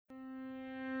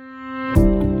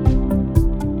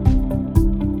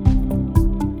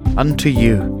Unto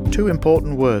you. Two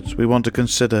important words we want to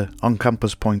consider on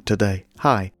Compass Point today.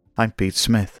 Hi, I'm Pete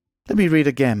Smith. Let me read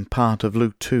again part of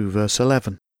Luke 2 verse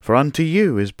 11. For unto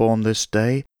you is born this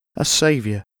day a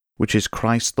Saviour, which is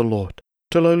Christ the Lord.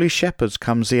 To lowly shepherds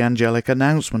comes the angelic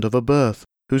announcement of a birth,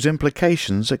 whose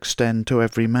implications extend to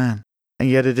every man.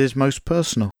 And yet it is most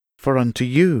personal. For unto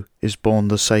you is born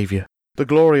the Saviour. The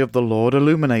glory of the Lord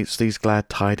illuminates these glad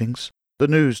tidings. The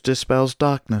news dispels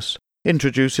darkness,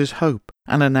 introduces hope,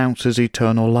 and announces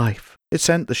eternal life. It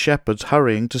sent the shepherds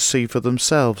hurrying to see for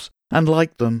themselves, and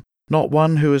like them, not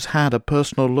one who has had a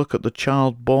personal look at the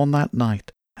child born that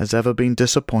night has ever been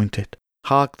disappointed.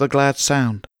 Hark the glad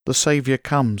sound, the Saviour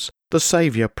comes, the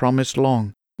Saviour promised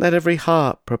long. Let every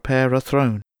heart prepare a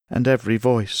throne, and every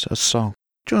voice a song.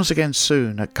 Join us again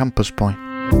soon at Compass Point.